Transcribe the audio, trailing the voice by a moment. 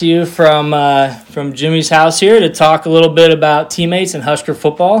you from Jimmy's house here to talk a little bit about teammates and Husker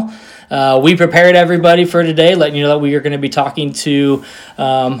football. We prepared everybody for today, letting you know that we are going to be talking to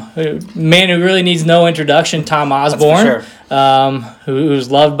a man who really needs no introduction, Tom Osborne,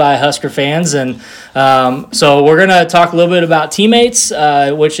 who's loved by Husker fans. And so we're going to talk a little bit about Teammates,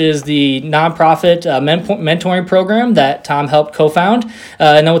 which is the nonprofit mentoring program that Tom helped co-found.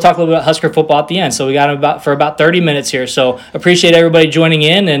 And then we'll talk a little bit about Husker football at the end. So we got him for about 30 minutes here. So appreciate everybody joining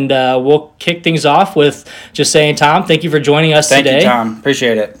in, and we'll kick things off with just saying, Tom, thank you for joining us today. Thank you, Tom.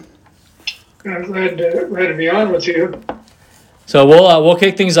 Appreciate it. I'm glad to be on with you. So we'll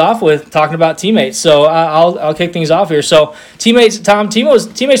kick things off with talking about Teammates. So I'll kick things off here. So Teammates, Tom,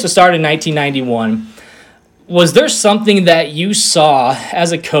 Teammates was started in 1991. Was there something that you saw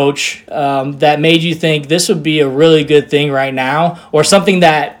as a coach that made you think this would be a really good thing right now, or something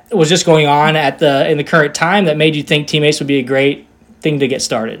that was just going on in the current time that made you think Teammates would be a great thing to get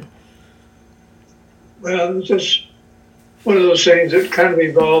started? Well, it was just one of those things that kind of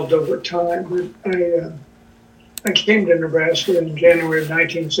evolved over time. I came to Nebraska in January of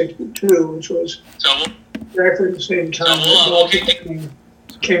 1962, which was exactly the same time that Baltimore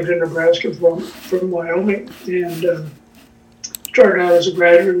came to Nebraska from Wyoming, and started out as a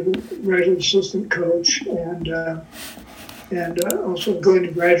graduate assistant coach, and also going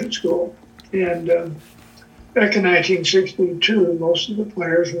to graduate school. And back in 1962, most of the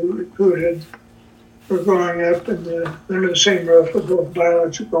players who were recruited were growing up under the same roof with both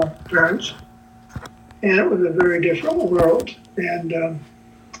biological parents, and it was a very different world. And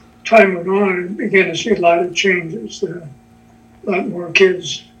time went on, and began to see a lot of changes. A lot more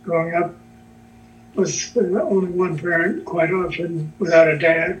kids growing up with only one parent, quite often without a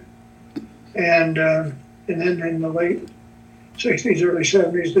dad. And then in the late 60s, early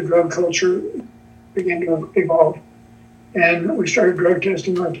 70s, the drug culture began to evolve, and we started drug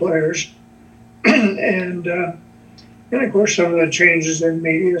testing our players. And of course, some of the changes in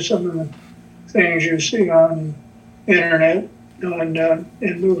media, some of the things you see on the internet,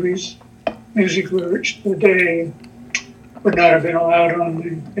 in movies, music lyrics today would not have been allowed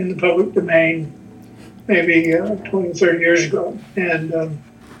in the public domain maybe 20, 30 years ago. And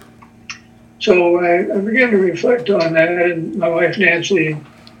so I began to reflect on that, and my wife Nancy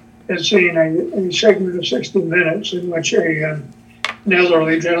had seen a segment of 60 Minutes in which an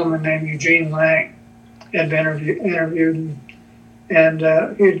elderly gentleman named Eugene Lang had been interviewed, and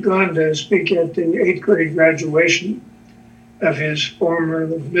he had gone to speak at the 8th grade graduation of his former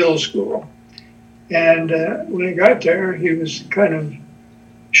middle school. And when he got there, he was kind of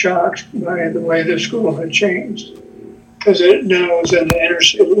shocked by the way the school had changed, because it now was in the inner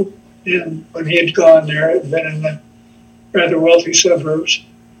city, and when he had gone there, it had been in the rather wealthy suburbs.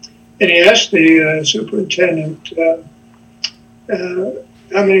 And he asked the superintendent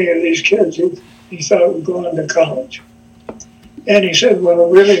how many of these kids he thought would go on to college. And he said, well,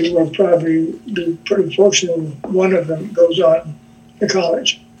 really, we'll probably be pretty fortunate if one of them goes on to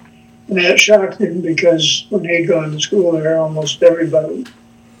college. And that shocked him, because when he'd gone to school there, almost everybody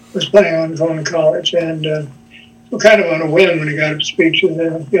was planning on going to college. And so kind of on a whim, when he got to speak to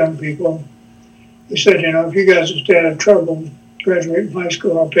the young people, he said, if you guys will stay out of trouble, graduate from high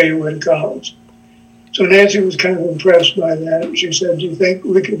school, I'll pay your way to college. So Nancy was kind of impressed by that. She said, do you think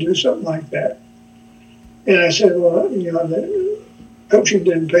we could do something like that? And I said, well, the coaching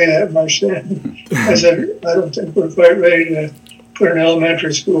didn't pay that much then. I said, I don't think we're quite ready to put an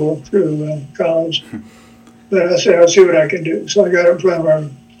elementary school through college. But I said, I'll see what I can do. So I got in front of our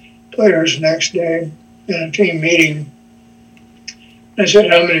players the next day in a team meeting. I said,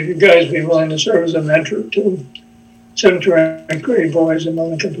 how many of you guys be willing to serve as a mentor to 7th to 8th grade boys in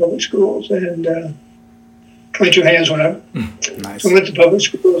Lincoln Public Schools? And 22 hands went up. Nice. So I went to public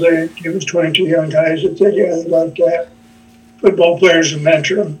schools. It was 22 young guys that said, yeah, they'd like to have football players and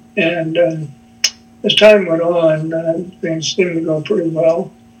mentor them. And as time went on, things seemed to go pretty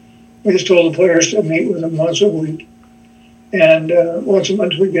well. We just told the players to meet with them once a week. And once a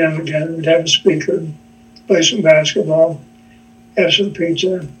month we'd get them together. We'd have a speaker, play some basketball, have some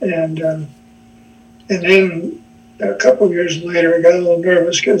pizza. And then a couple of years later, I got a little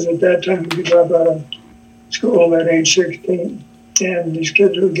nervous, because at that time we dropped out of school at age 16, and these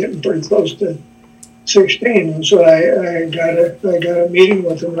kids were getting pretty close to 16. And so I got a meeting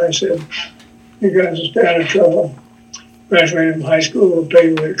with them, and I said, you guys will stay out of trouble, graduated from high school, we'll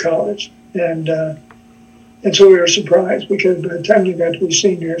pay you to college. And so we were surprised, because by the time they got to be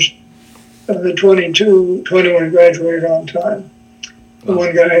seniors, the 21 graduated on time. The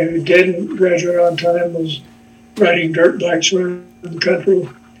one guy who didn't graduate on time was riding dirt bikes around the country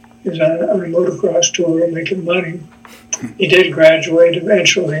He was on a motocross tour making money. He did graduate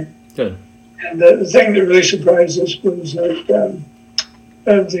eventually. Good. And the thing that really surprised us was that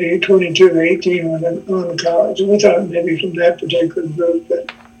of the 22 to 18 went on to college. And we thought maybe from that particular group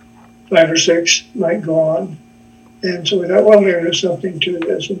that 5 or 6 might go on. And so we thought, well, maybe there's something to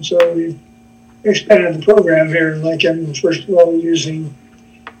this. And so we expanded the program here in Lincoln, first of all, using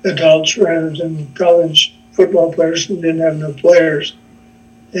adults rather than college football players who didn't have enough players.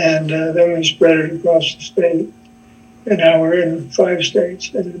 And then we spread it across the state. And now we're in 5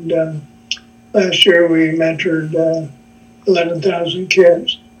 states. And last year we mentored 11,000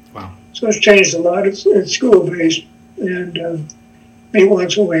 kids. Wow. So it's changed a lot. It's school-based and meet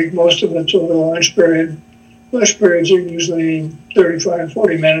once a week. Most of it's over the lunch period. Lunch periods are usually 35,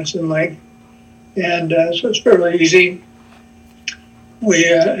 40 minutes in length. And so it's fairly easy. We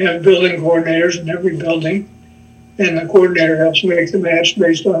have building coordinators in every building. And the coordinator helps make the match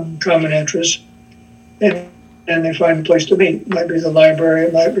based on common interests. And they find a place to meet. It might be the library,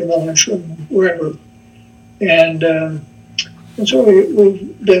 it might be the lunchroom, wherever. And so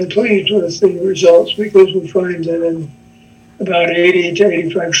we've been pleased with the results because we find that in about 80 to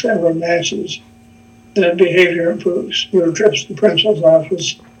 85% of our matches, the behavior improves. Fewer trips to the principal's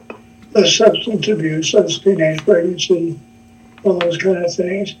office, less substance abuse, less teenage pregnancy, all those kind of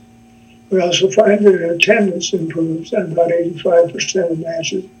things. We also find that attendance improves at about 85% of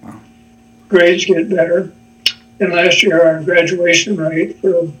matches. Wow. Grades get better. And last year, our graduation rate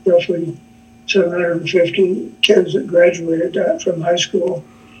for roughly 750 kids that graduated from high school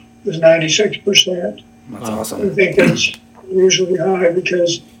was 96%. That's Wow. awesome. I think that's usually high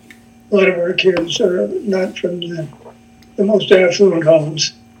because a lot of our kids are not from the most affluent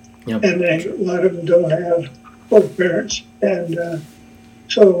homes. Yep. And a lot of them don't have both parents. And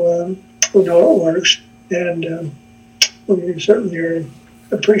so we know it works. And we certainly are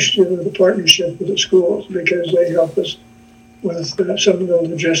appreciative of the partnership with the schools because they help us with some of the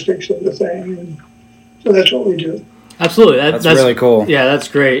logistics of the thing. And so that's what we do. Absolutely. That's really cool. Yeah, that's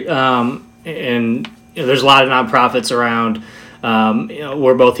great. And there's a lot of nonprofits around.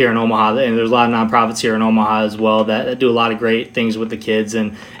 We're both here in Omaha, and there's a lot of nonprofits here in Omaha as well that do a lot of great things with the kids,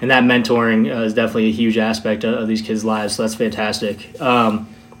 and that mentoring is definitely a huge aspect of these kids' lives. So that's fantastic.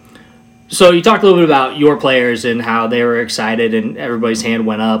 So you talked a little bit about your players and how they were excited, and everybody's hand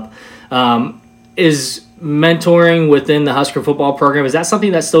went up. Is mentoring within the Husker football program, is that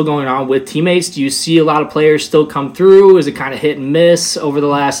something that's still going on with teammates? Do you see a lot of players still come through? Is it kind of hit and miss over the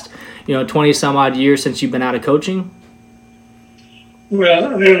last 20 some odd years since you've been out of coaching? Well, I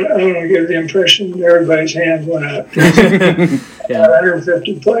don't want to give the impression that everybody's hands went up. Yeah.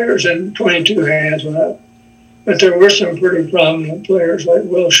 150 players and 22 hands went up. But there were some pretty prominent players, like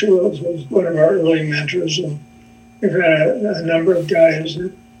Will Shields was one of our early mentors, and we've had a number of guys.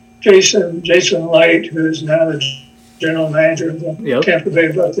 Jason Light, who is now the general manager of the Tampa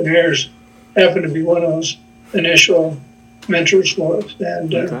Bay Buccaneers, happened to be one of those initial mentors for us.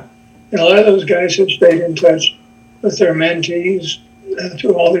 And a lot of those guys have stayed in touch with their mentees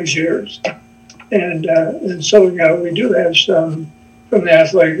through all these years. And so we do have some from the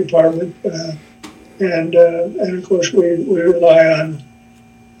athletic department. And of course, we rely on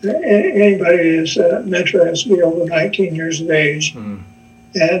anybody who's a mentor has to be over 19 years of age. Mm.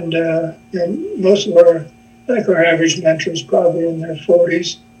 And most of our average mentor is probably in their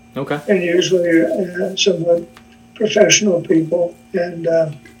 40s. Okay. And usually somewhat professional people. And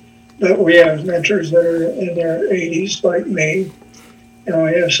but we have mentors that are in their 80s, like me. And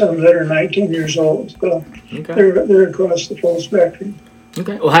we have some that are 19 years old. So they're across the full spectrum.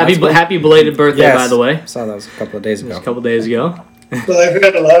 Okay. Well, happy belated birthday, by the way. I saw that was a couple of days ago. Just a couple of days ago. Well, I've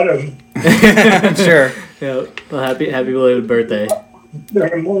had a lot of them. I'm sure. Yeah. Well, happy belated birthday.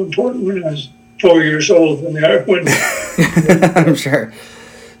 They're more important when I was 4 years old than they are when. I'm sure.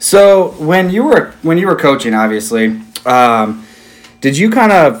 So when you were coaching, obviously, did you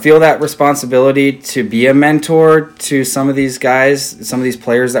kind of feel that responsibility to be a mentor to some of these guys, some of these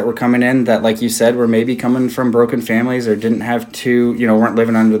players that were coming in that, like you said, were maybe coming from broken families or didn't have weren't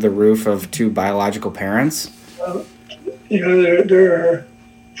living under the roof of two biological parents? There are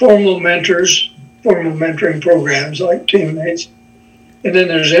formal mentoring programs like Teammates, and then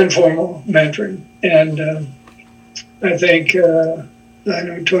there's informal mentoring. And I think I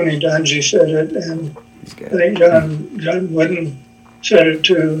know Tony Dungy said it, and I think John Wooden said it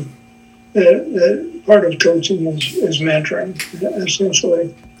too, that part of coaching is mentoring,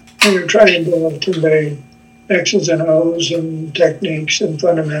 essentially. And you're trying to convey X's and O's and techniques and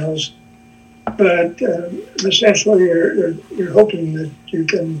fundamentals. But essentially, you're hoping that you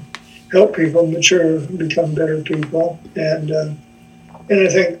can help people mature and become better people. And And I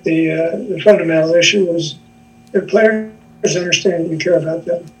think the fundamental issue is that players understand you care about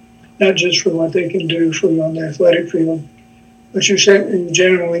them, not just for what they can do for you on the athletic field, but you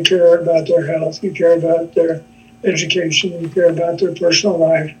genuinely care about their health, you care about their education, you care about their personal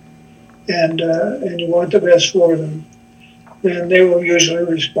life, and you want the best for them. Then they will usually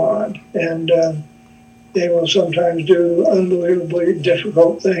respond, and they will sometimes do unbelievably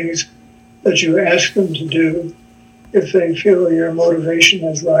difficult things that you ask them to do if they feel your motivation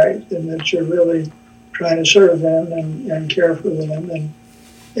is right and that you're really trying to serve them and care for them.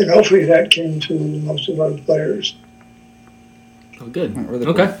 And hopefully that came to most of our players. Oh, good.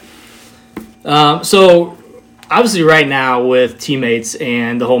 Okay. So obviously right now with teammates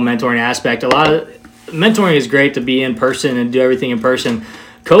and the whole mentoring aspect, a lot of mentoring is great to be in person and do everything in person.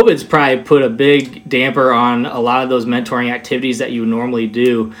 COVID's probably put a big damper on a lot of those mentoring activities that you normally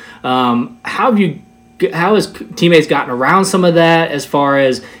do. How has teammates gotten around some of that as far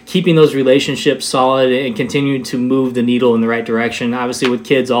as keeping those relationships solid and continuing to move the needle in the right direction? Obviously with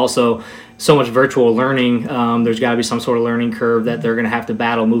kids also, so much virtual learning, there's got to be some sort of learning curve that they're going to have to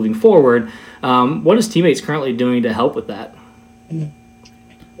battle moving forward. What is teammates currently doing to help with that?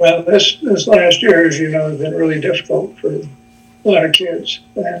 Well, this last year, as you know, has been really difficult for a lot of kids.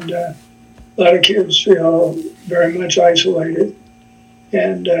 And a lot of kids feel very much isolated.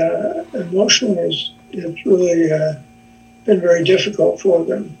 And emotionally, it's really been very difficult for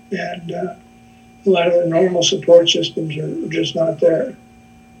them. And a lot of the normal support systems are just not there.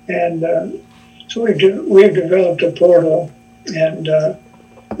 And so we've developed a portal, and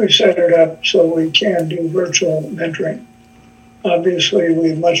we set it up so we can do virtual mentoring. Obviously,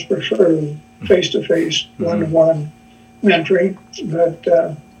 we much prefer face-to-face, one-to-one mentoring, but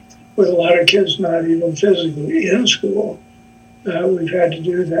with a lot of kids not even physically in school, we've had to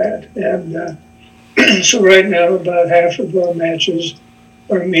do that. And so right now, about half of our matches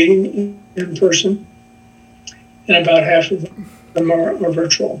are meeting in person, and about half of them are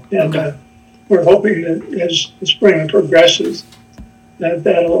virtual. And we're hoping that as the spring progresses,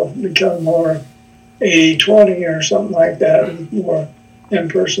 that'll become more 80-20 or something like that, more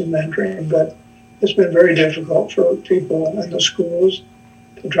in-person mentoring. But it's been very difficult for people in the schools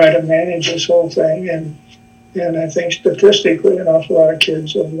to try to manage this whole thing. And I think statistically, an awful lot of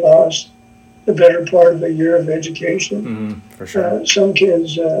kids have lost the better part of a year of education. Mm-hmm, for sure. Some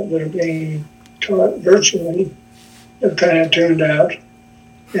kids that are being taught virtually have kind of tuned out,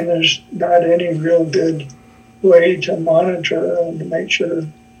 and there's not any real good way to monitor and to make sure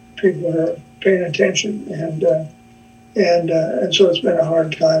people are paying attention. And so it's been a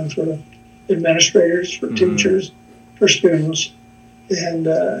hard time for administrators, for teachers, for students,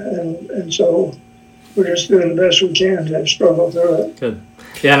 and so we're just doing the best we can to struggle through it. Good.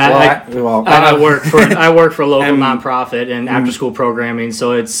 Yeah, and I work for a local nonprofit and after school programming,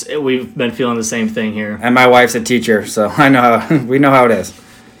 so we've been feeling the same thing here. And my wife's a teacher, so we know how it is.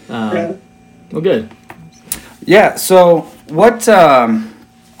 Well, good. Yeah. So what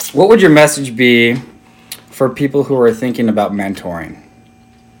would your message be for people who are thinking about mentoring?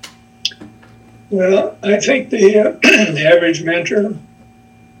 Well, I think the average mentor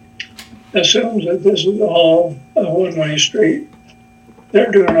assumes that this is all a one-way street.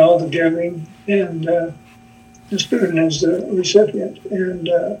 They're doing all the giving, and the student is the recipient.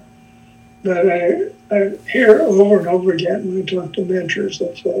 But I hear over and over again when we talk to mentors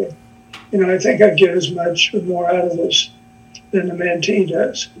that say, I think I get as much or more out of this than the mentee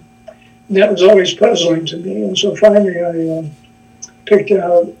does. And that was always puzzling to me. And so finally I picked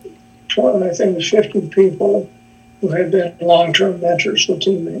out, I think it was 50 people who had been long-term mentors for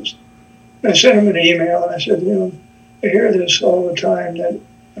teammates. I sent them an email and I said, I hear this all the time that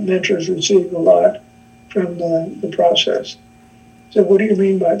mentors receive a lot from the process. I said, what do you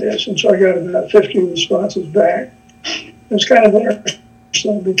mean by this? And so I got about 50 responses back. It's kind of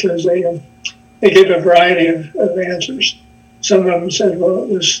interesting because they gave a variety of answers. Some of them said, well,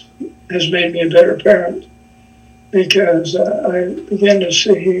 this has made me a better parent because I began to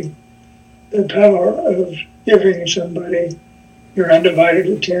see the power of giving somebody your undivided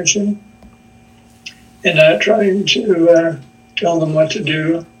attention and not trying to tell them what to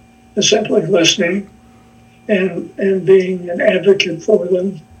do, and simply listening and being an advocate for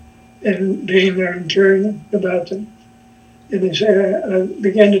them and being there and caring about them. And they say, I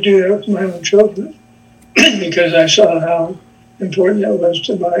began to do that with my own children because I saw how important that was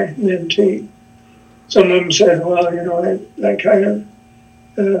to my mentee. Some of them said, well, I kind of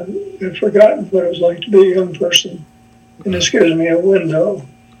have forgotten what it was like to be a young person. And this gives me a window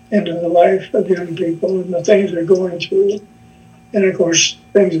into the life of young people and the things they're going through. And of course,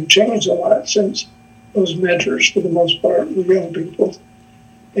 things have changed a lot since those mentors, for the most part, were young people.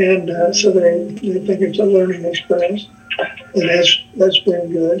 And so they think it's a learning experience, and that's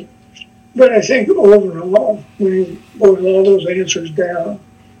been good. But I think overall, when you boil all those answers down,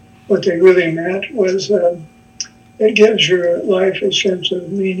 what they really meant was it gives your life a sense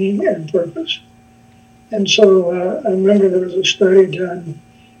of meaning and purpose. And so I remember there was a study done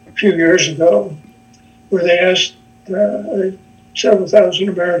a few years ago where they asked several thousand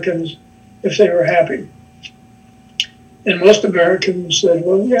Americans if they were happy. And most Americans said,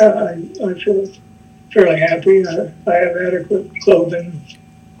 well, yeah, I feel fairly happy. I have adequate clothing,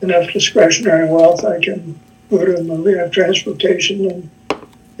 enough discretionary wealth. I can go to a movie, I have transportation,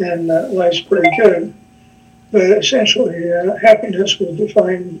 and life's pretty good. But essentially, happiness was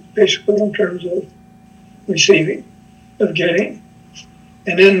defined basically in terms of receiving, of getting.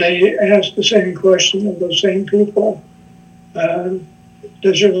 And then they asked the same question of those same people,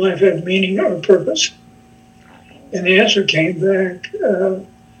 does your life have meaning or purpose? And the answer came back,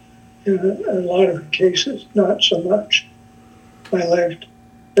 in a lot of cases, not so much. My life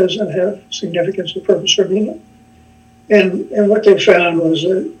doesn't have significance or purpose or meaning. And what they found was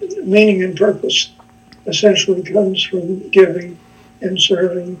that meaning and purpose essentially comes from giving and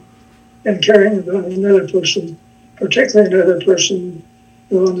serving and caring about another person, particularly another person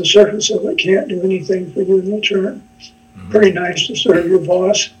who on the surface of it can't do anything for you in return. Mm-hmm. Pretty nice to serve your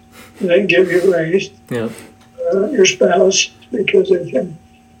boss and then give you a raise. Yep. Your spouse, because they can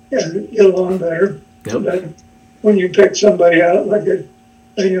get along better. Yep. But when you pick somebody out like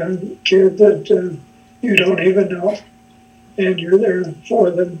a young kid that you don't even know, and you're there for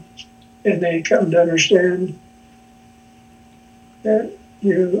them, and they come to understand that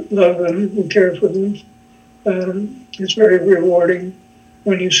you love them, you care for them, it's very rewarding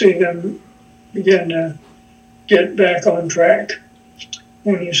when you see them begin to get back on track,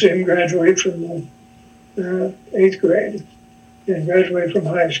 when you see them graduate from the 8th grade and graduate from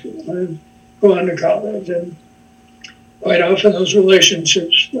high school and go on to college. And quite often those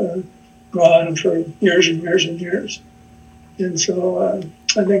relationships go on for years and years and years. And so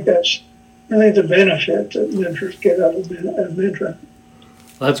I think that's really the benefit that mentors get out of mentoring.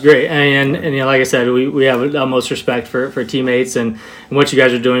 That's great, and like I said, we have utmost respect for teammates and what you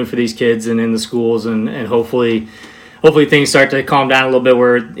guys are doing for these kids and in the schools, and hopefully things start to calm down a little bit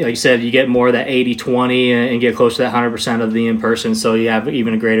where, like you said, you get more of that 80-20 and get close to that 100% of the in-person, so you have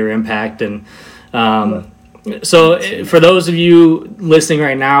even a greater impact. And so for those of you listening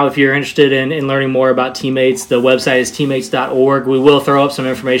right now, if you're interested in learning more about Teammates, the website is teammates.org. We will throw up some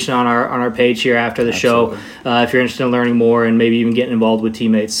information on our page here after the show. If you're interested in learning more and maybe even getting involved with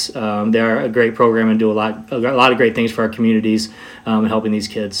Teammates, they're a great program and do a lot of great things for our communities and helping these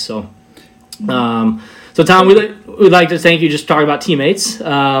kids. So Tom, we'd like to thank you just talking about Teammates.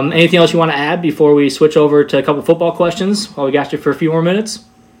 Anything else you want to add before we switch over to a couple football questions while we got you for a few more minutes?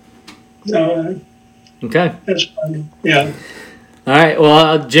 No. Okay. That's fine. Yeah. All right.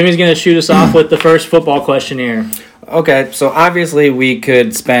 Well, Jimmy's going to shoot us off with the first football question here. Okay. So obviously we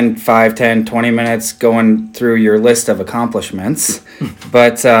could spend 5, 10, 20 minutes going through your list of accomplishments,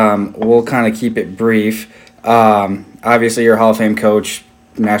 but we'll kind of keep it brief. Obviously you're a Hall of Fame coach,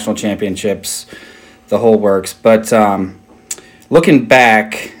 national championships, the whole works. But looking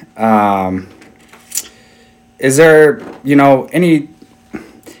back, is there, any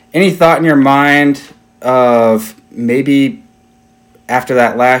thought in your mind of maybe after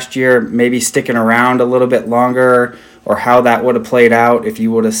that last year, maybe sticking around a little bit longer, or how that would have played out if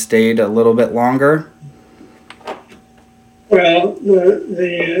you would have stayed a little bit longer? Well,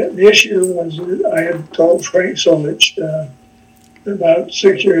 the issue was that I had told Frank Solich about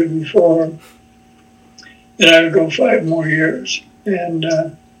 6 years before that I would go 5 more years. And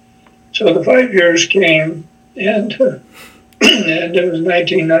so the 5 years came, and and it was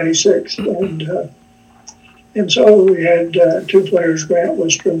 1996, and so we had 2 players, Grant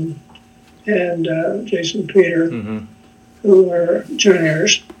Wistrom and Jason Peter, who were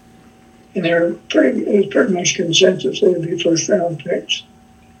juniors, and it was pretty much consensus they would be first-round picks.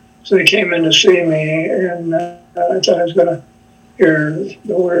 So they came in to see me, and I thought I was going to hear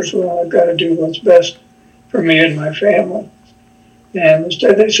the words, well, I've got to do what's best for me and my family. And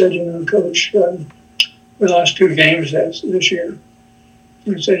instead they said, Coach, we lost 2 games this year.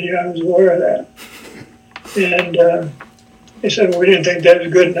 I said, I was aware of that. And they said, well, we didn't think that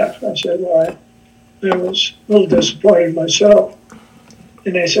was good enough. I said, well, I was a little disappointed myself.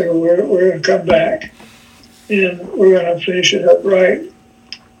 And they said, well, we're going to come back, and we're going to finish it up right.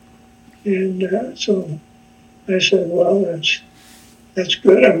 And so I said, well, that's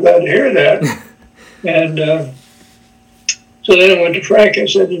good. I'm glad to hear that. And so then I went to Frank and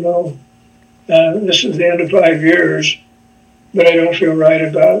said, this is the end of 5 years. but I don't feel right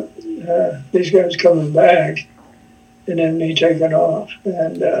about these guys coming back and then me taking off.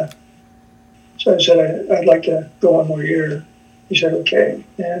 And so I said, I'd like to go one more year. He said, okay.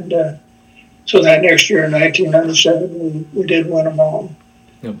 And so that next year, in 1997, we did win them all.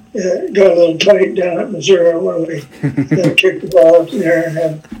 Yep. Got a little tight down at Missouri where we kicked the ball up there and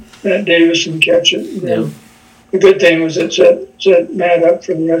had Matt Davison catch it. Yep. The good thing was it set Matt up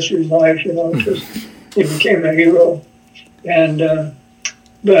for the rest of his life, because he became a hero. And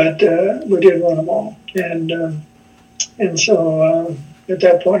but we did win them all. And so at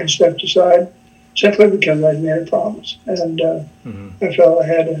that point, I stepped aside simply because I'd made a promise. And I felt I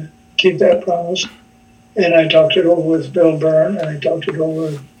had to keep that promise. And I talked it over with Bill Byrne, and I talked it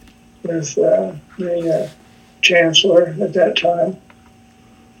over with the chancellor at that time.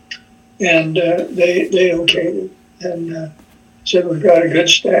 And they okayed it and said, we've got a good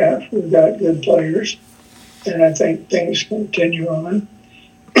staff, we've got good players, and I think things continue on.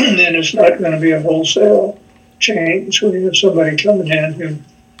 And it's not going to be a wholesale change when you have somebody coming in who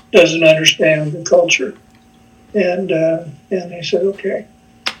doesn't understand the culture. And they said, okay.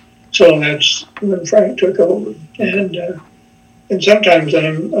 So that's when Frank took over. And sometimes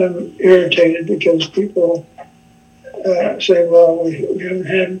I'm irritated because people say, well, we haven't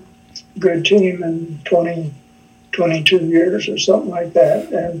had a good team in 22 years or something like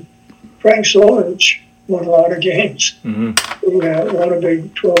that. And Frank Solich won a lot of games. He won a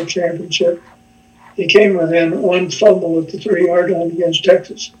Big 12 championship. He came within one fumble at the 3-yard line against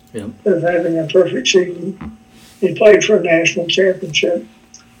Texas of having a perfect season. He played for a national championship,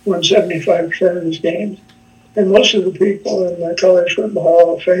 won 75% of his games. And most of the people in the College Football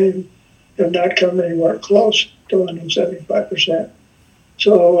Hall of Fame have not come anywhere close to winning 75%.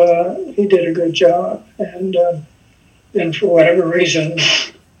 So he did a good job. And for whatever reason,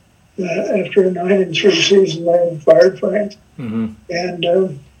 after a 9-3 season, they fired Frank.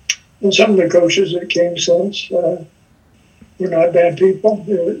 And some of the coaches that came since were not bad people.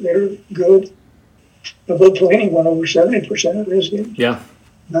 They're good. Bill Pelini won over 70% of his games. Yeah.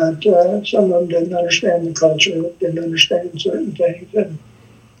 But some of them didn't understand the culture, didn't understand certain things.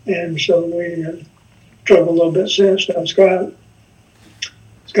 And so we struggled a little bit since. Now Scott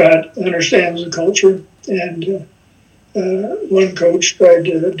understands the culture. And one coach tried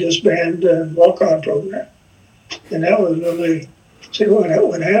to disband the walk-on program. And that was really, see what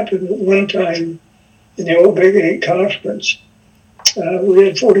happened at one time in the old Big 8 conference. We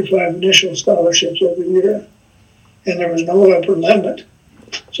had 45 initial scholarships every year, and there was no upper limit.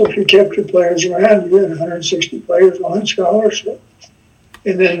 So if you kept your players around, you had 160 players on scholarship.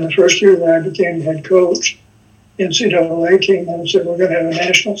 And then the first year that I became head coach, NCAA came in and said, we're going to have a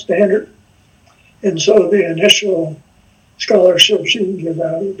national standard. And so the initial scholarships you can give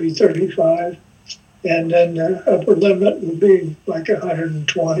out would be 35, and then the upper limit would be like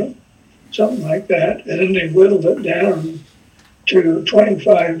 120, something like that. And then they whittled it down to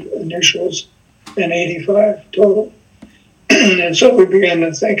 25 initials and 85 total. And so we began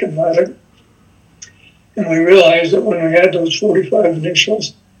to think about it. And we realized that when we had those 45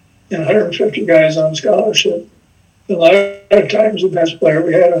 initials and 150 guys on scholarship, a lot of times the best player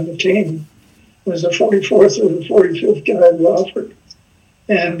we had on the team was the 44th or the 45th guy we offered.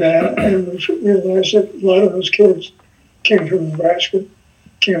 And we realized that a lot of those kids came from Nebraska,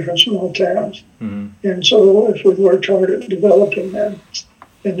 came from small towns. And so if we worked hard at developing them,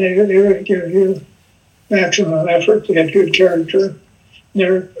 and they would give you maximum effort, they had good character,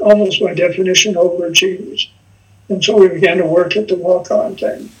 they're almost by definition overachievers. And so we began to work at the walk-on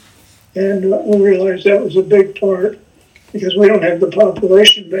thing. And we realized that was a big part because we don't have the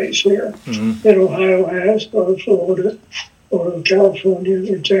population base here that Ohio has, or Florida, or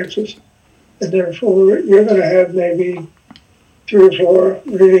California, or Texas. And therefore, you're going to have maybe 3 or 4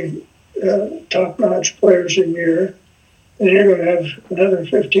 really top-notch players a year, and you're going to have another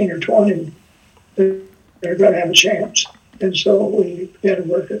 15 or 20 that are going to have a chance. And so we began to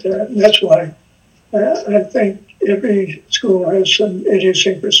work at that. And that's why I think every school has some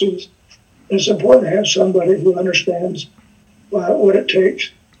idiosyncrasies. It's important to have somebody who understands what it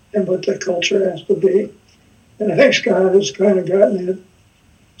takes and what the culture has to be. And I think Scott has kind of gotten it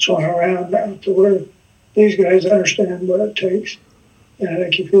swung around now to where these guys understand what it takes. And I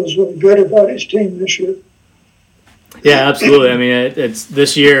think he feels really good about his team this year. Yeah, absolutely. I mean, it's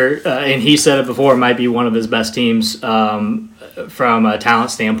this year, and he said it before, it might be one of his best teams from a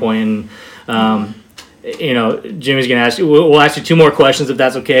talent standpoint. And Jimmy's going to ask you. We'll ask you two more questions if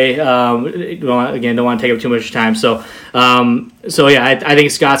that's okay. Again, don't want to take up too much time. I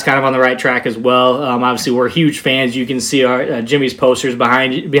think Scott's kind of on the right track as well. Obviously, we're huge fans. You can see our Jimmy's posters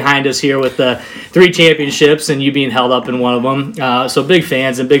behind us here with the 3 championships and you being held up in one of them. So big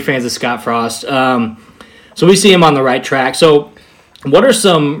fans of Scott Frost. So we see him on the right track. So what are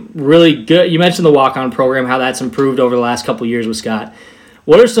some really good? You mentioned the walk-on program, how that's improved over the last couple of years with Scott.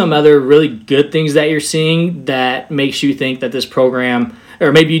 What are some other really good things that you're seeing that makes you think that this program,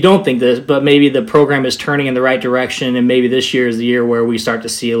 or maybe you don't think this, but maybe the program is turning in the right direction and maybe this year is the year where we start to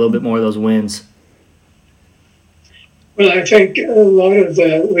see a little bit more of those wins? Well, I think a lot of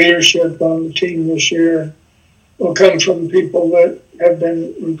the leadership on the team this year will come from people that have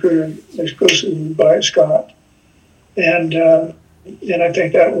been recruited exclusively by Scott. And I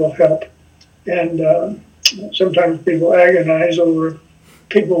think that will help. And sometimes people agonize over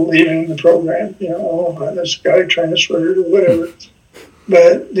people leaving the program, this guy transferred or whatever.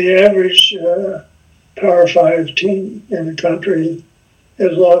 But the average Power 5 team in the country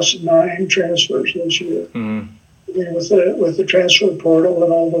has lost 9 transfers this year. Mm-hmm. With the transfer portal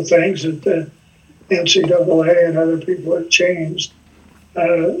and all the things that the NCAA and other people have changed,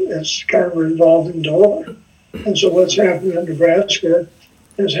 it's kind of a revolving door. And so what's happened in Nebraska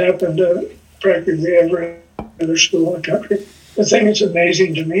has happened to practically every other school in the country. The thing that's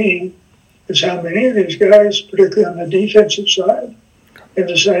amazing to me is how many of these guys, particularly on the defensive side, have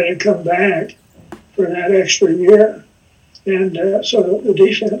decided to come back for that extra year. And so the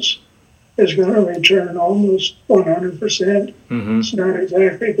defense is going to return almost 100%. Mm-hmm. It's not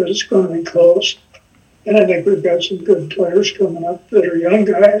exactly, but it's going to be close. And I think we've got some good players coming up that are young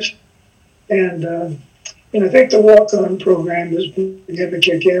guys. And I think the walk-on program is beginning to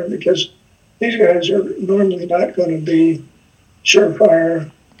kick in because these guys are normally not going to be surefire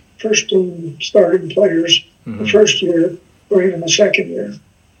first-team starting players the first year or even the second year.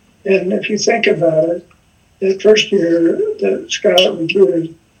 And if you think about it, the first year that Scott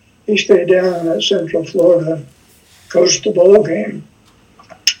recruited, he stayed down at Central Florida, coached the bowl game.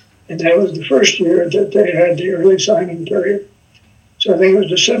 And that was the first year that they had the early signing period. So I think it was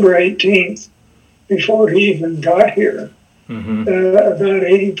December 18th before he even got here. Mm-hmm. About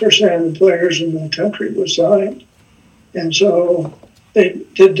 80% of the players in the country were signed. And so they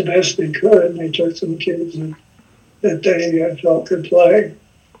did the best they could, and they took some kids that they felt could play.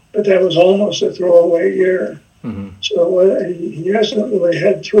 But that was almost a throwaway year. Mm-hmm. So he hasn't really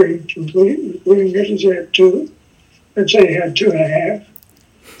had 3 complete recruiting years. He's had 2. I'd say he had 2.5.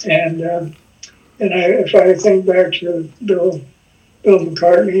 And if I think back to Bill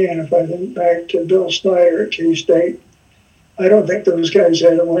McCartney, and if I think back to Bill Snyder at K-State, I don't think those guys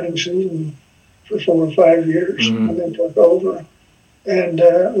had a winning season for 4 or 5 years when they took over. And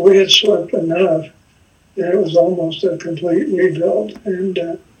we had swept enough that it was almost a complete rebuild. And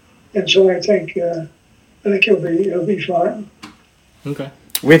so I think he'll be fine. Okay.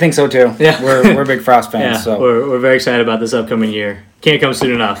 We think so too. Yeah. We're big Frost fans. Yeah, so we're very excited about this upcoming year. Can't come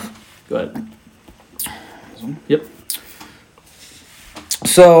soon enough. Go ahead. Yep.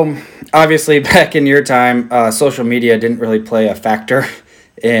 So obviously back in your time, social media didn't really play a factor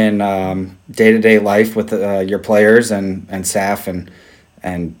in day-to-day life with your players and staff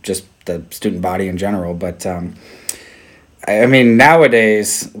and just the student body in general. But I mean,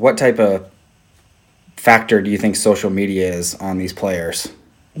 nowadays, what type of factor do you think social media is on these players?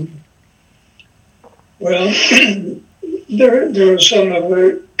 Well, there was some of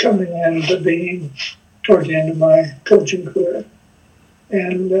it coming into being toward the end of my coaching career.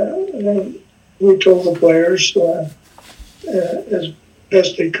 And we told the players as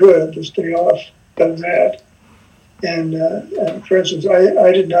best they could to stay off of that. And for instance,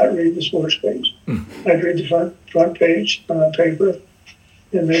 I did not read the sports page. I'd read the front page on a paper,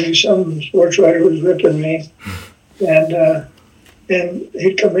 and maybe some sports writer was ripping me. And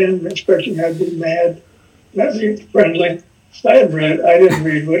he'd come in expecting I'd be mad, not be friendly. I didn't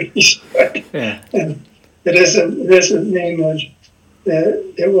read what he said. Yeah. And it doesn't mean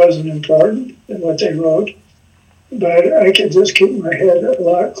that it wasn't important in what they wrote, but I could just keep my head a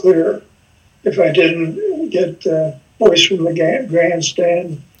lot clearer if I didn't get the voice from the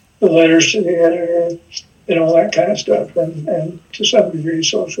grandstand, the letters to the editor, and all that kind of stuff, and to some degree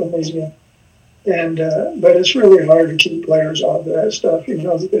social media. And but it's really hard to keep players off of that stuff,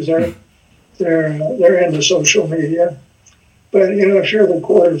 because they're into social media. But if you're the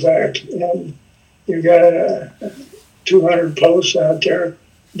quarterback and you got 200 posts out there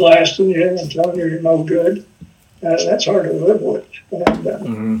blasting you and telling you you're no good, that's hard to live with.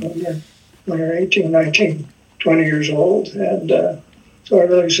 And when you're 18, 19, 20 years old, and So I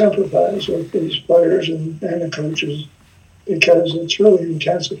really sympathize with these players and the coaches because it's really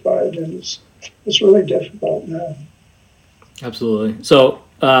intensified and it's really difficult now. Absolutely. So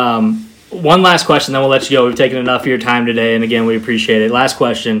one last question, then we'll let you go. We've taken enough of your time today, and again, we appreciate it. Last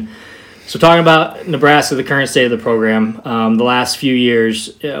question. So talking about Nebraska, the current state of the program, the last few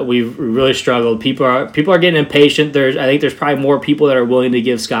years, we've really struggled. People are getting impatient. I think there's probably more people that are willing to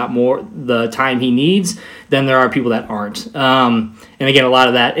give Scott more the time he needs than there are people that aren't. And again, a lot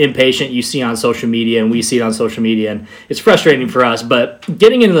of that impatient you see on social media, and we see it on social media, and it's frustrating for us. But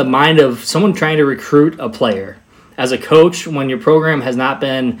getting into the mind of someone trying to recruit a player as a coach when your program has not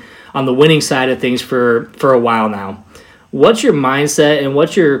been on the winning side of things for a while now. What's your mindset and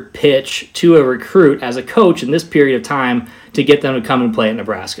what's your pitch to a recruit as a coach in this period of time to get them to come and play at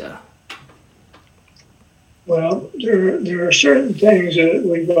Nebraska? Well, there are certain things that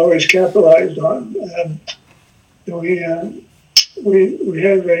we've always capitalized on. We have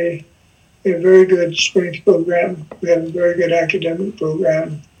a very good strength program. We have a very good academic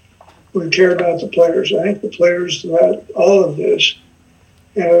program. We care about the players. I think the players throughout all of this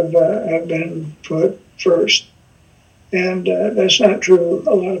have been put first. And that's not true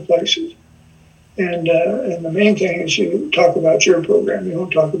a lot of places. And the main thing is you talk about your program. You don't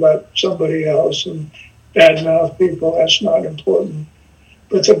talk about somebody else and badmouth people. That's not important.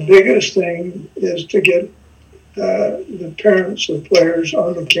 But the biggest thing is to get the parents of players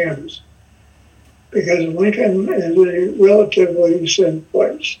on the campus. Because Lincoln is a relatively safe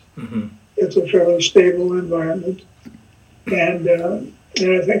place. Mm-hmm. It's a fairly stable environment. And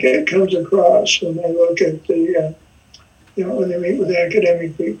I think it comes across when they look at the when they meet with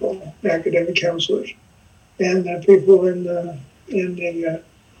academic people, academic counselors, and people in the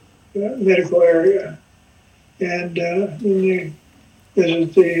medical area, and when they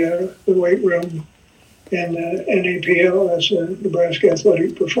visit the weight room and NAPL, that's the Nebraska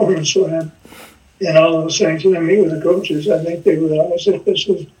Athletic Performance Lab, and all those things, and they meet with the coaches, I think they realize that this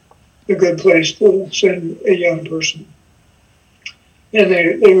is a good place to send a young person. And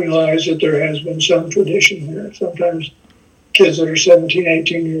they realize that there has been some tradition here. Sometimes kids that are 17,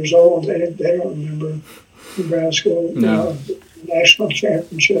 18 years old, they don't remember Nebraska national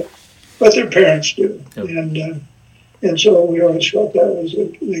championship, but their parents do. Yep. And so we always felt that was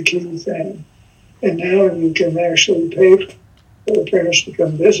the key thing. And now you can actually pay for the parents to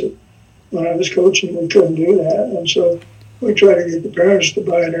come visit. When I was coaching, we couldn't do that. And so we try to get the parents to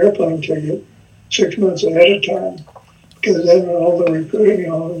buy an airplane ticket 6 months ahead of time, because then when all the recruiting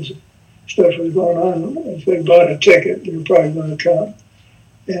and all this stuff was going on, if they bought a ticket, they were probably going to come.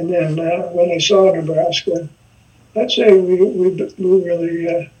 And then when they saw Nebraska, I'd say we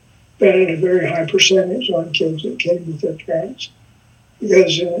really betted a very high percentage on kids that came with their parents.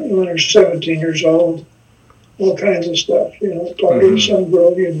 Because when they're 17 years old, all kinds of stuff, parties, some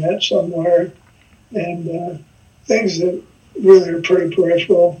girl you met somewhere, and things that really are pretty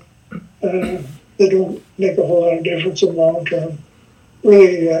peripheral, that don't make a whole lot of difference in the long term,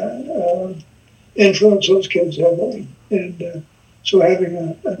 really influence those kids heavily. And so having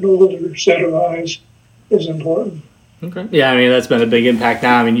an older set of eyes is important. Okay. Yeah, I mean, that's been a big impact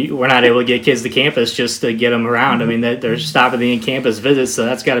now. I mean, we're not able to get kids to campus just to get them around. I mean, they're stopping the in-campus visits, so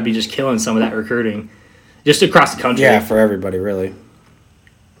that's got to be just killing some of that recruiting just across the country. Yeah, for everybody, really.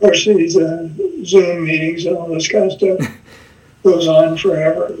 Of course, these Zoom meetings and all this kind of stuff goes on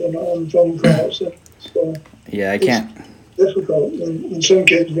forever, and phone calls. So yeah, I can't. It's difficult. And some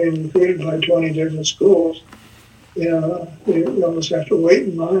kids being recruited by 20 different schools, you almost have to wait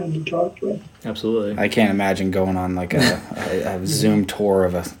in line to talk to them. Absolutely. I can't imagine going on like a Zoom tour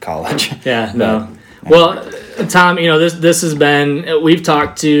of a college. Yeah, no. Well, Tom, this has been, we've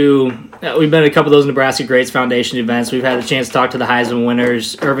been at a couple of those Nebraska Greats Foundation events. We've had a chance to talk to the Heisman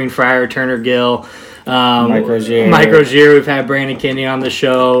winners, Irving Fryer, Turner Gill, Mike Rozier. We've had Brandon Kinney on the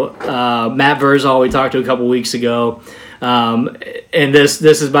show. Matt Verzal we talked to a couple weeks ago. And this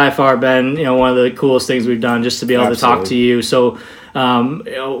has by far been one of the coolest things we've done, just to be able to talk to you. So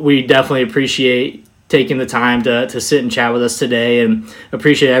we definitely appreciate taking the time to sit and chat with us today, and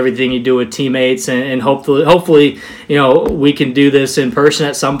appreciate everything you do with teammates, and hopefully we can do this in person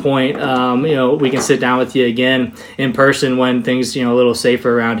at some point. We can sit down with you again in person when things a little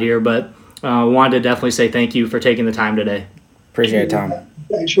safer around here. But wanted to definitely say thank you for taking the time today. Appreciate it, Tom.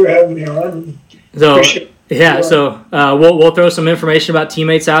 Thanks for having me on. So we'll throw some information about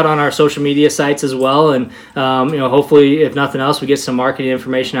teammates out on our social media sites as well, and hopefully, if nothing else, we get some marketing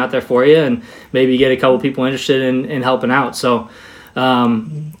information out there for you, and maybe get a couple people interested in helping out. So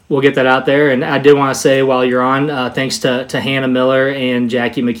we'll get that out there. And I did want to say while you're on, thanks to Hannah Miller and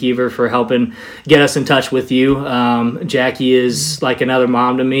Jackie McKeever for helping get us in touch with you. Jackie is like another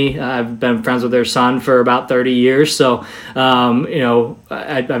mom to me. I've been friends with her son for about 30 years. So,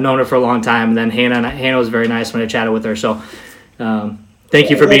 I've known her for a long time. And then Hannah was very nice when I chatted with her. So thank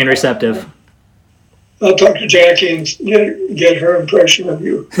you for being receptive. I'll talk to Jackie and get her impression of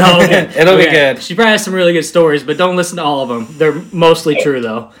you. No, okay. It'll be good. She probably has some really good stories, but don't listen to all of them. They're mostly true,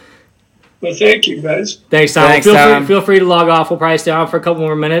 though. Well, thank you, guys. Thanks, Tom. Thanks, Tom. Feel free to log off. We'll probably stay on for a couple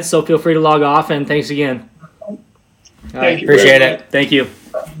more minutes, so feel free to log off, and thanks again. Thank you. Appreciate it. Thank you.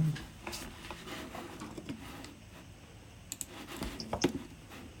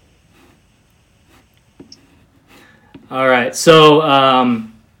 All right, so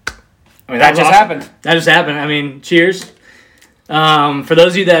That just happened. That just happened. I mean, cheers. For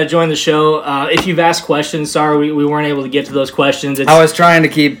those of you that have joined the show, if you've asked questions, sorry we weren't able to get to those questions. I was trying to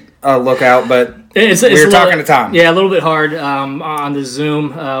keep a lookout, but we were talking to Tom. Yeah, a little bit hard on the Zoom.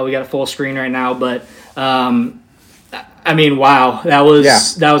 We got a full screen right now, but I mean, wow, that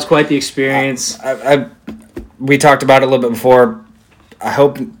was quite the experience. We talked about it a little bit before. I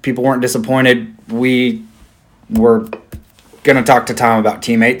hope people weren't disappointed. We were going to talk to Tom about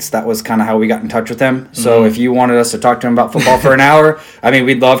teammates. That was kind of how we got in touch with him. So if you wanted us to talk to him about football for an hour, I mean,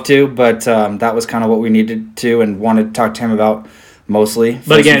 we'd love to, but that was kind of what we needed to and wanted to talk to him about mostly.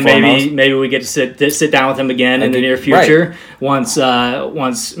 But again, maybe we get to sit down with him again in the near future once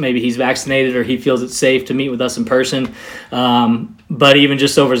maybe he's vaccinated or he feels it's safe to meet with us in person. But even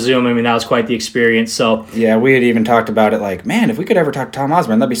just over Zoom, I mean, that was quite the experience. So yeah, we had even talked about it like, man, if we could ever talk to Tom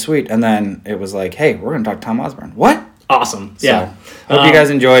Osborne, that'd be sweet. And then it was like, hey, we're going to talk to Tom Osborne. What? Awesome. Yeah. So, hope you guys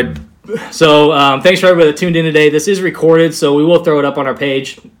enjoyed. So thanks for everybody that tuned in today. This is recorded, so we will throw it up on our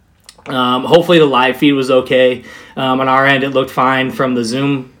page. Hopefully the live feed was okay. On our end, it looked fine from the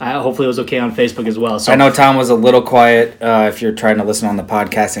Zoom. Hopefully it was okay on Facebook as well. So I know Tom was a little quiet. If you're trying to listen on the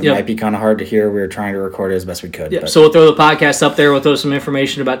podcast, it might be kind of hard to hear. We were trying to record it as best we could. Yep. So we'll throw the podcast up there. We'll throw some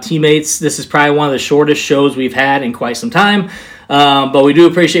information about teammates. This is probably one of the shortest shows we've had in quite some time. But we do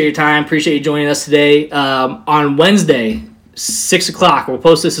appreciate your time. Appreciate you joining us today. On Wednesday, 6 o'clock, we'll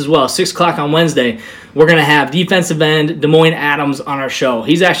post this as well. 6 o'clock on Wednesday, we're going to have defensive end Des Moines Adams on our show.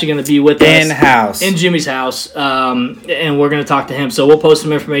 He's actually going to be with us in Jimmy's house, and we're going to talk to him. So we'll post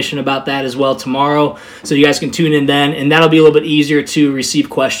some information about that as well tomorrow, so you guys can tune in then, and that'll be a little bit easier to receive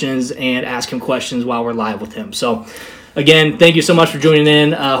questions and ask him questions while we're live with him. So again, thank you so much for joining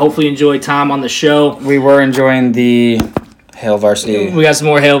in. Hopefully you enjoyed Tom on the show. We were enjoying the Hail Varsity. We got some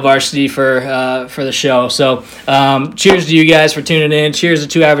more Hail Varsity for the show. So cheers to you guys for tuning in. Cheers to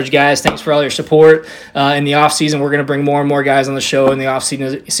Two Average Guys. Thanks for all your support in the off season. We're going to bring more and more guys on the show in the off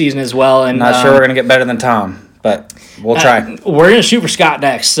season as well. And not sure we're going to get better than Tom, but we'll try. We're going to shoot for Scott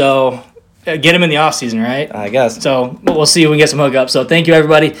next. So get him in the off season, right? I guess. So we'll see if we can get some hookups. So thank you,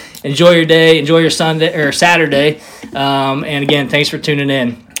 everybody. Enjoy your day. Enjoy your Sunday or Saturday. And again, thanks for tuning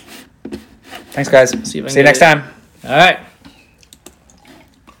in. Thanks, guys. See you next time. All right.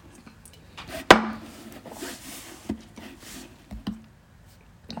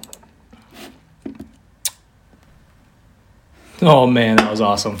 Oh, man, that was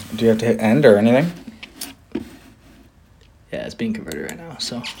awesome. Do you have to hit end or anything? Yeah, it's being converted right now,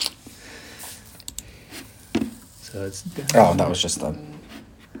 so it's Oh, that was just the...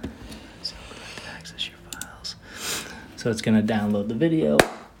 access your files. So it's going to download the video.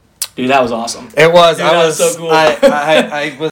 Dude, that was awesome. It was. Dude, that was so cool. I was